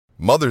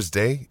Mother's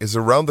Day is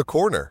around the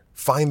corner.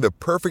 Find the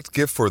perfect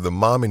gift for the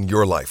mom in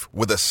your life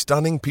with a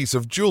stunning piece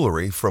of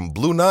jewelry from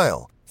Blue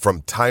Nile.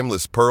 From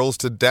timeless pearls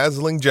to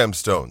dazzling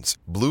gemstones,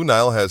 Blue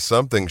Nile has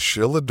something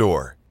she'll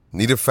adore.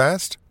 Need it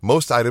fast?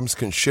 Most items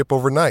can ship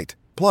overnight.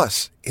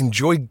 Plus,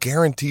 enjoy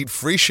guaranteed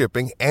free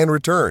shipping and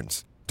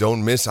returns.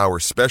 Don't miss our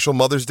special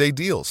Mother's Day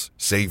deals.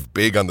 Save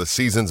big on the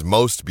season's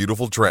most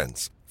beautiful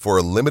trends. For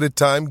a limited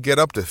time, get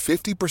up to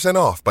 50%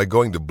 off by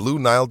going to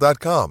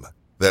BlueNile.com.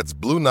 That's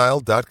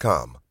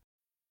BlueNile.com.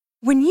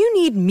 When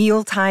you need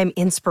mealtime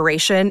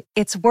inspiration,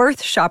 it's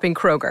worth shopping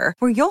Kroger,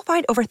 where you'll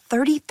find over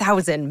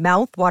 30,000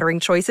 mouth-watering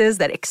choices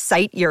that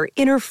excite your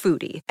inner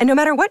foodie. And no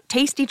matter what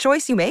tasty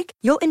choice you make,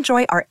 you'll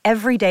enjoy our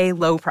everyday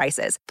low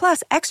prices,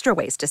 plus extra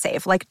ways to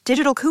save, like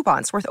digital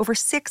coupons worth over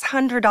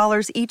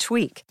 $600 each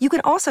week. You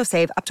can also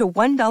save up to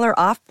 $1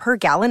 off per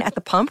gallon at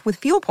the pump with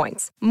fuel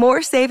points.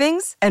 More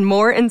savings and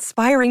more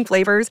inspiring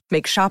flavors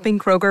make shopping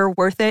Kroger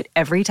worth it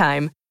every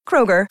time.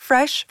 Kroger,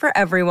 fresh for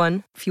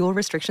everyone. Fuel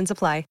restrictions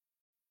apply.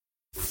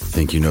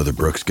 Think you know the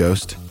Brooks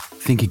Ghost?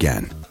 Think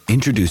again.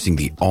 Introducing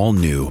the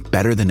all-new,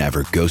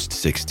 better-than-ever Ghost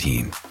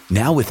 16.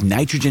 Now with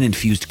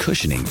nitrogen-infused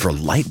cushioning for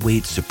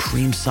lightweight,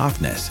 supreme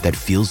softness that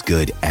feels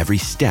good every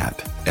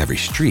step, every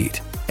street,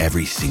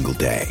 every single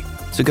day.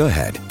 So go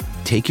ahead,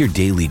 take your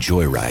daily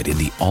joyride in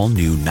the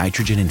all-new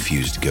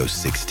nitrogen-infused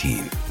Ghost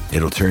 16.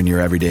 It'll turn your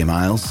everyday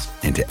miles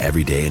into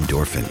everyday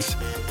endorphins.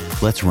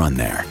 Let's run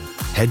there.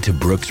 Head to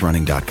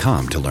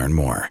brooksrunning.com to learn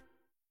more.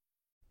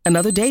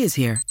 Another day is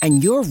here,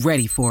 and you're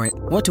ready for it.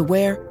 What to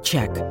wear?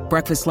 Check.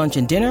 Breakfast, lunch,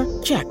 and dinner?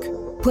 Check.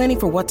 Planning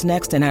for what's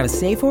next and how to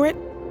save for it?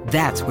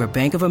 That's where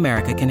Bank of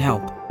America can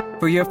help.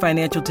 For your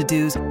financial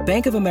to-dos,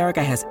 Bank of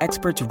America has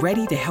experts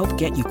ready to help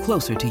get you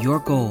closer to your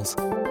goals.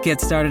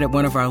 Get started at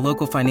one of our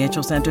local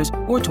financial centers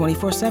or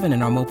 24/7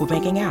 in our mobile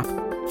banking app.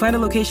 Find a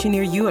location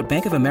near you at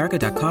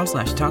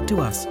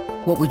bankofamerica.com/talktous.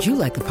 What would you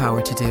like the power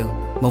to do?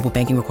 Mobile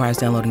banking requires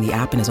downloading the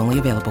app and is only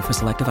available for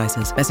select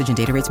devices. Message and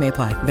data rates may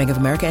apply. Bank of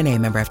America N.A.,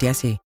 member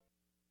FDIC.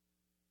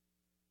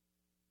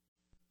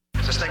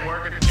 Is this thing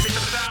working? Give me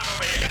some sound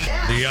over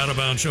here. The Out of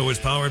Bounds Show is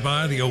powered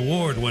by the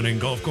award-winning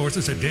golf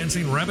courses at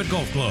Dancing Rabbit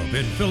Golf Club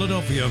in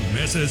Philadelphia,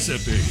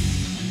 Mississippi.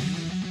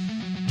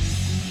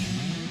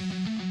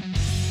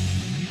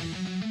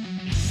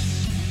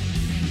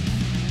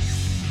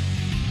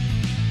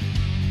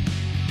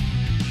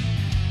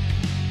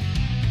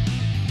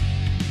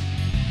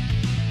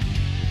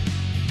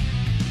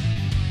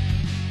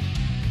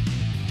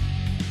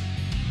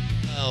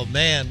 Oh,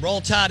 man.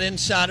 Roll Tide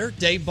Insider,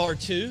 Dave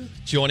Bartoo,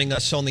 joining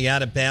us on the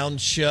Out of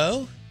Bounds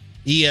Show,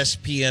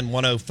 ESPN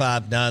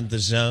 105.9 The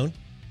Zone.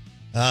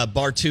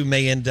 Bartoo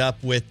may end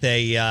up with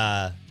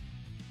a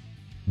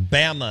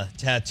Bama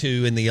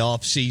tattoo in the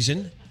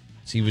offseason.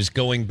 He was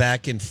going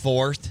back and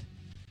forth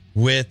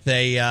with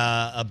a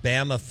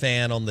Bama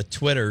fan on the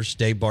Twitters.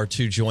 Dave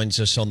Bartoo joins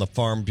us on the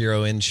Farm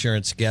Bureau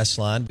Insurance guest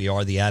line. We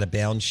are the Out of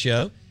Bounds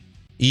Show,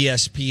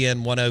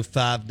 ESPN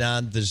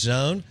 105.9 The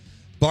Zone.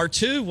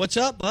 Bartoo, what's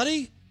up,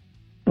 buddy?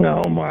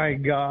 Oh, my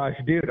gosh,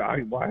 dude. I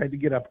had to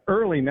get up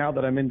early now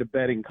that I'm into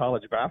betting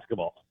college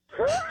basketball.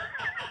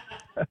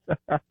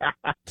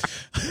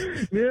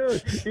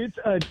 Dude, it's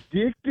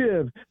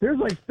addictive. There's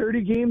like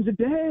 30 games a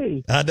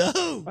day. I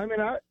know. I mean,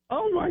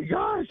 oh, my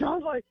gosh. I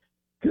was like,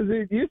 because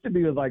it used to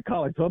be with like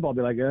college football. I'd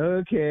be like,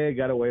 okay,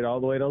 got to wait all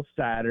the way till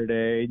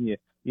Saturday. And,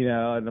 you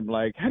know, and I'm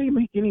like, how do you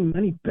make any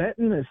money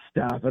betting this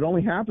stuff? It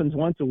only happens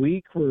once a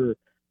week for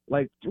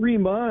like 3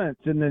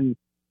 months. And then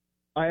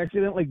I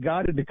accidentally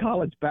got into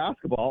college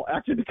basketball,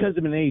 actually because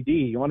I'm an AD.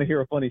 You want to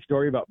hear a funny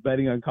story about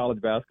betting on college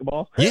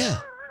basketball? Yeah.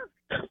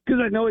 Because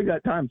I know we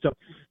got time. So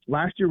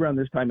last year around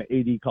this time, an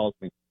AD calls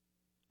me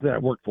that I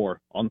work for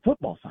on the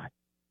football side.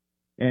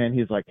 And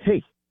he's like,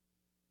 hey,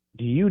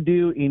 do you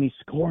do any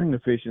scoring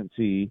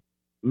efficiency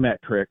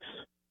metrics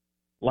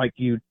like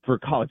you for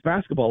college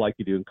basketball like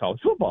you do in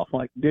college football? I'm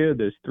like, dude,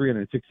 there's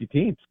 360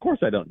 teams. Of course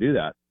I don't do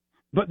that.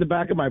 But the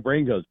back of my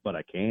brain goes, but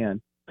I can.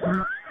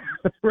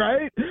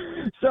 Right?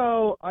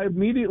 So I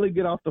immediately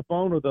get off the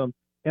phone with them,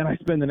 and I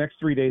spend the next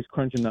 3 days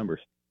crunching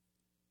numbers.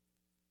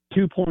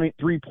 2-point,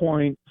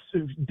 3-point,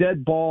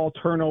 dead ball,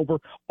 turnover,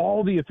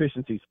 all the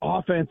efficiencies,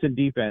 offense and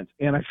defense.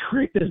 And I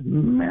create this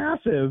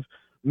massive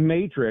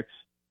matrix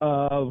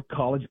of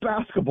college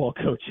basketball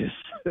coaches.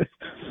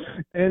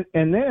 and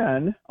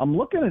then I'm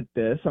looking at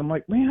this. I'm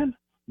like, man,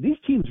 these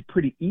teams are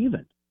pretty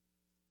even.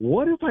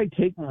 What if I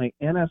take my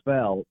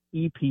NFL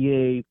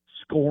EPA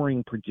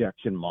scoring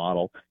projection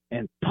model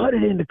and put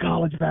it into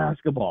college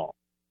basketball?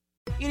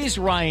 It is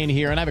Ryan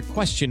here, and I have a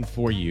question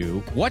for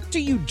you. What do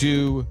you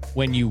do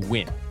when you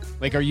win?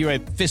 Like, are you a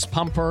fist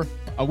pumper,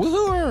 a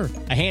woo-hooer,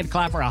 a hand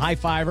clapper, a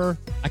high-fiver?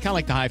 I kind of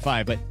like the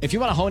high-five, but if you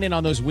want to hone in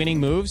on those winning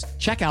moves,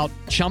 check out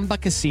Chumba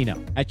Casino.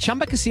 At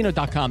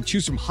ChumbaCasino.com,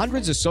 choose from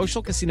hundreds of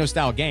social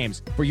casino-style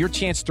games for your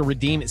chance to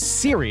redeem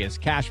serious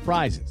cash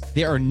prizes.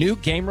 There are new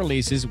game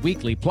releases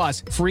weekly,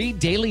 plus free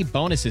daily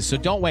bonuses, so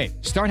don't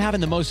wait. Start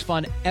having the most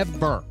fun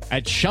ever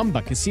at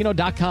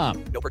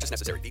ChumbaCasino.com. No purchase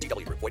necessary.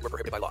 VGW. Void where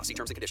prohibited by law. See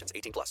terms and conditions.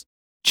 18+.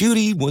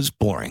 Judy was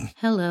boring.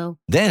 Hello.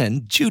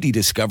 Then Judy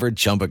discovered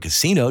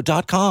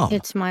ChumbaCasino.com.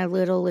 It's my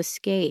little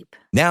escape.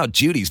 Now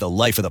Judy's the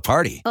life of the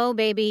party. Oh,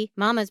 baby,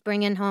 mama's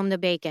bringing home the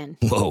bacon.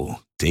 Whoa,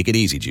 take it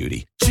easy,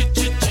 Judy.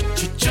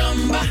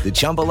 The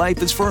Chumba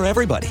life is for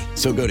everybody.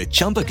 So go to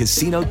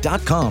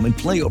ChumbaCasino.com and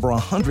play over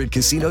 100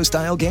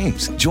 casino-style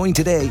games. Join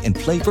today and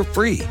play for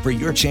free for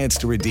your chance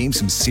to redeem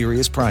some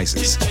serious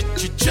prizes.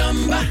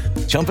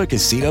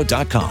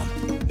 ChumbaCasino.com.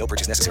 No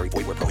purchase necessary.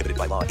 Void where prohibited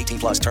by law. 18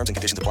 plus terms and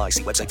conditions apply.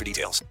 See website for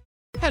details.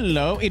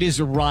 Hello, it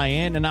is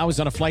Ryan, and I was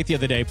on a flight the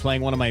other day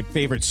playing one of my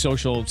favorite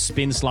social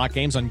spin slot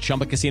games on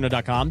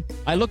ChumbaCasino.com.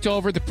 I looked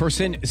over the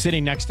person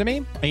sitting next to me,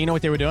 and you know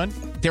what they were doing?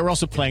 They were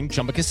also playing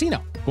Chumba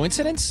Casino.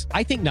 Coincidence?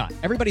 I think not.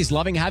 Everybody's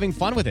loving having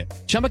fun with it.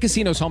 Chumba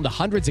Casino is home to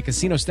hundreds of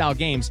casino-style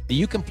games that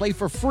you can play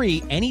for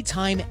free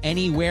anytime,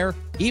 anywhere,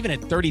 even at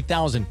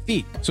 30,000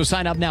 feet. So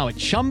sign up now at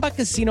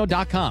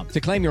ChumbaCasino.com to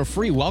claim your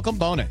free welcome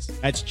bonus.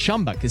 That's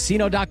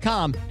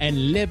ChumbaCasino.com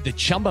and live the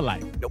Chumba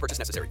life. No purchase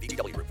necessary.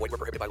 VGW. Void where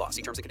prohibited by law.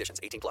 See terms and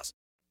conditions. 18 plus.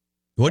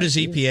 What does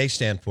EPA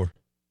stand for?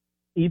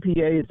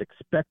 EPA is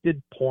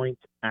expected point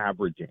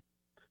averaging.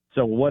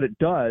 So what it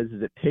does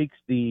is it takes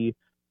the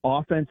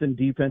offense and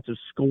defensive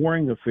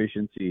scoring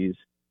efficiencies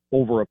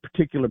over a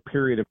particular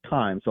period of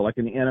time. So like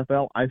in the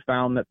NFL, I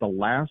found that the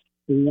last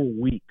 4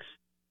 weeks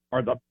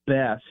are the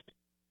best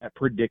at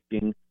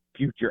predicting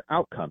future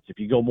outcomes. If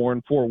you go more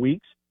than 4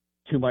 weeks,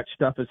 too much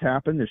stuff has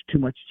happened. There's too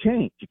much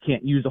change. You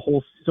can't use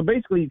so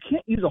basically you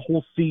can't use a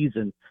whole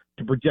season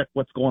to project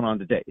what's going on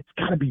today. It's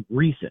got to be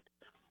recent.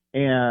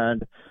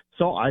 And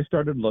so I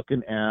started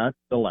looking at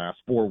the last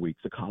 4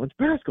 weeks of college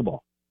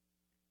basketball.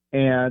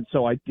 And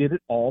so I did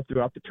it all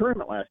throughout the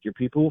tournament last year.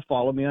 People who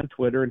follow me on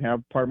Twitter and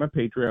have part of my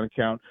Patreon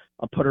account,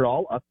 I put it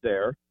all up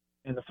there.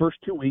 In the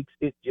first 2 weeks,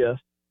 it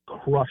just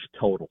crushed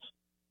totals.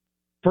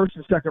 First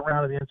and second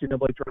round of the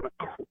NCAA tournament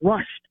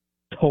crushed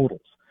totals.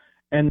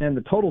 And then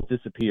the totals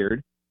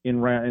disappeared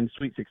in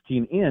Sweet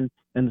 16 and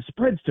the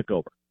spreads took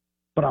over.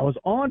 But I was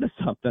on to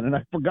something, and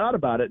I forgot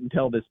about it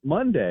until this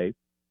last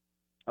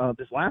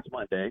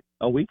Monday,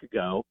 a week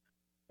ago,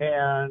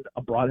 and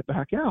I brought it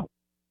back out.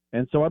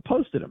 And so I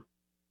posted them.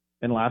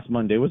 And last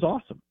Monday was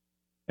awesome.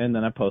 And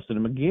then I posted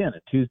them again.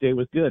 And Tuesday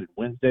was good. And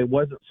Wednesday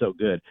wasn't so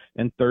good.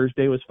 And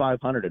Thursday was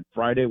 500. And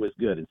Friday was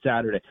good. And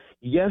Saturday.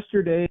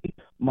 Yesterday,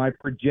 my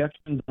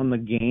projections on the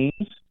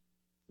games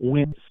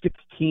went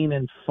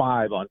 16-5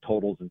 on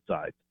totals and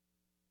sides.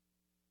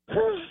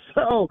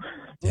 So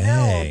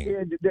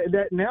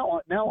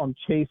now I'm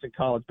chasing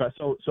college pass.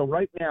 So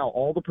right now,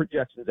 all the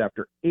projections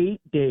after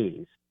 8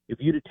 days, if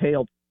you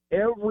detailed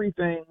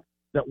everything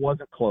that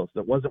wasn't close,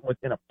 that wasn't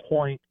within a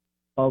point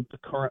of the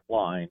current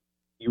line,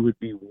 you would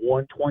be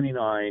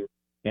 129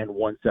 and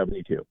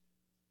 172.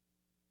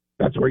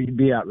 That's where you'd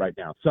be at right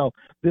now. So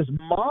this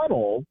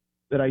model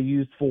that I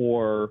used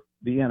for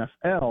the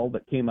NFL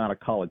that came out of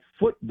college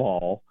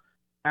football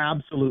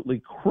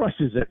absolutely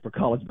crushes it for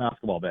college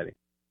basketball betting.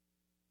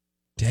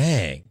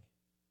 Dang.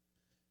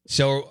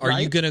 So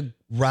are you going to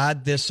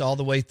ride this all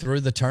the way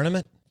through the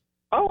tournament?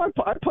 Oh, I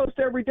post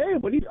every day.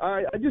 But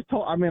I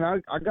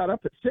got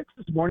up at 6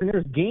 this morning.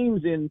 There's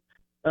games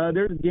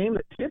there's a game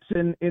that tips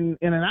in an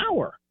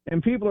hour,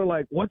 and people are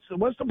like, "What's the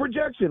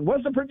projection?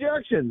 What's the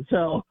projection?"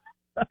 So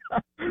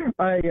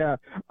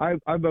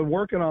I've been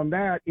working on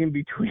that in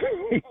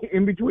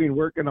between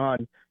working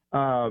on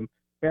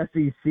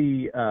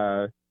SEC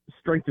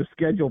strength of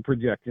schedule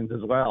projections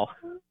as well.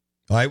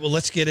 All right, well,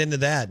 let's get into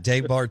that.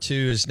 Dave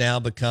Bartoo has now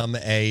become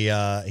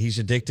he's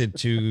addicted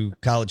to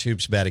college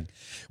hoops betting,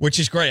 which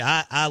is great.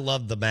 I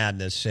love the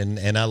madness,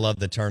 and I love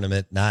the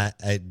tournament.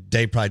 And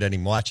Dave probably doesn't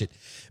even watch it,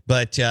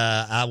 but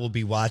I will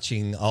be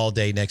watching all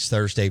day next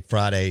Thursday,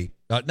 Friday.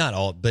 Not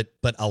all, but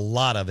a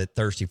lot of it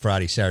Thursday,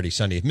 Friday, Saturday,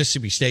 Sunday. If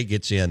Mississippi State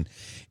gets in,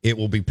 it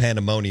will be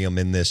pandemonium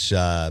in this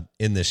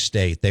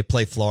state. They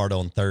play Florida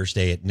on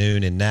Thursday at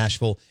noon in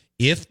Nashville.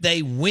 If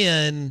they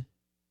win,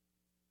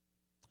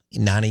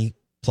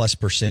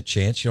 90+%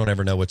 chance. You don't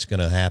ever know what's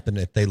going to happen.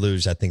 If they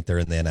lose, I think they're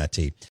in the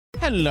NIT.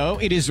 Hello,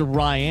 it is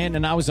Ryan,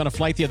 and I was on a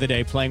flight the other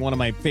day playing one of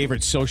my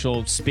favorite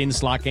social spin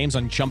slot games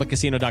on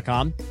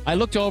ChumbaCasino.com. I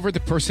looked over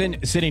the person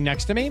sitting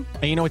next to me,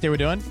 and you know what they were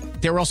doing?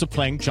 They were also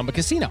playing Chumba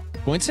Casino.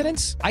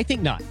 Coincidence? I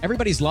think not.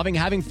 Everybody's loving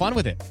having fun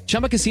with it.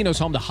 Chumba Casino is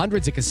home to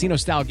hundreds of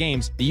casino-style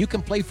games that you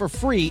can play for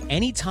free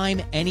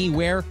anytime,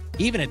 anywhere,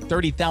 even at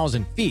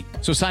 30,000 feet.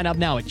 So sign up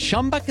now at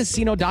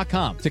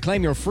ChumbaCasino.com to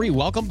claim your free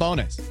welcome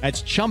bonus.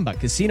 That's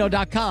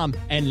ChumbaCasino.com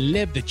and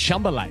live the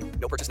Chumba life.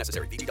 No purchase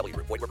necessary. VGW.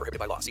 Void where prohibited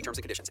by law. See terms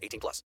and conditions. 18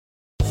 plus.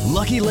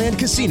 Lucky Land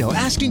Casino,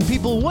 asking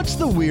people, what's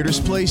the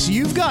weirdest place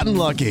you've gotten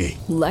lucky?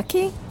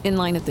 Lucky? In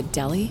line at the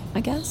deli, I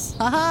guess?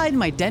 Aha, in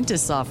my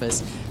dentist's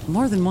office.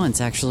 More than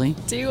once, actually.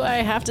 Do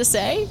I have to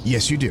say?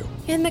 Yes, you do.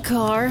 In the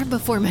car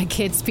before my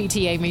kids'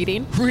 PTA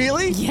meeting.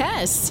 Really?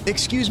 Yes.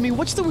 Excuse me,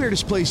 what's the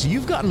weirdest place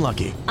you've gotten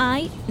lucky?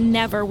 I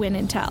never win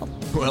and tell.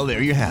 Well,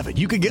 there you have it.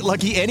 You can get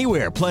lucky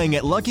anywhere, playing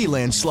at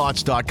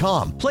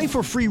LuckyLandSlots.com. Play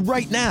for free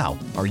right now.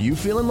 Are you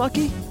feeling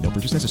lucky? No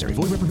purchase necessary.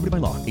 Void where prohibited by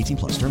law. 18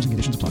 plus. Terms and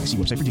conditions apply. See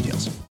website for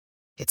details.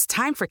 It's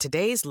time for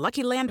today's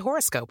Lucky Land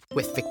horoscope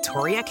with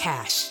Victoria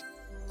Cash.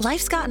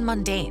 Life's gotten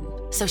mundane,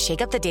 so shake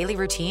up the daily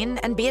routine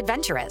and be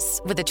adventurous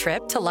with a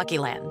trip to Lucky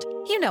Land.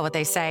 You know what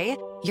they say,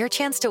 your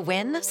chance to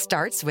win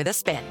starts with a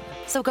spin.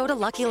 So go to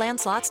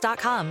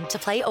LuckyLandSlots.com to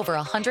play over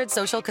 100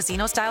 social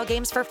casino-style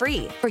games for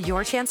free for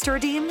your chance to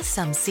redeem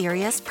some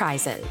serious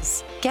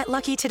prizes. Get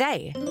lucky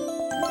today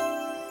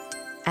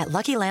at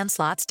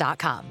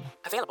LuckyLandSlots.com.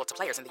 Available to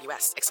players in the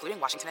U.S., excluding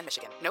Washington and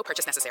Michigan. No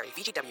purchase necessary.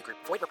 VGW Group.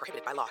 Void where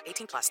prohibited by law.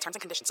 18+. Terms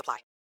and conditions apply.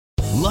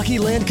 Lucky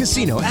Land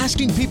Casino,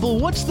 asking people,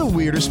 what's the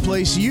weirdest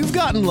place you've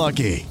gotten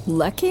lucky?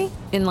 Lucky?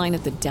 In line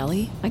at the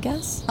deli, I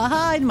guess?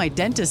 Aha, in my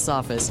dentist's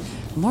office.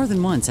 More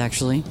than once,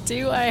 actually.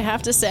 Do I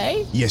have to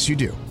say? Yes, you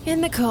do. In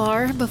the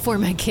car before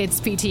my kids'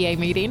 PTA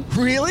meeting.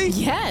 Really?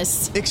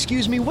 Yes.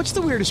 Excuse me, what's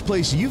the weirdest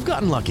place you've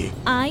gotten lucky?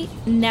 I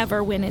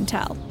never win and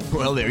tell.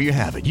 Well, there you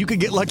have it. You can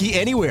get lucky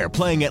anywhere,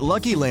 playing at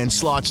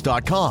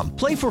LuckyLandSlots.com.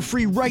 Play for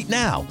free right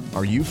now.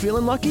 Are you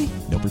feeling lucky?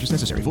 No purchase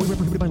necessary. Void where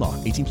prohibited by law.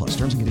 18+.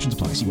 Terms and conditions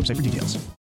apply. See website for details.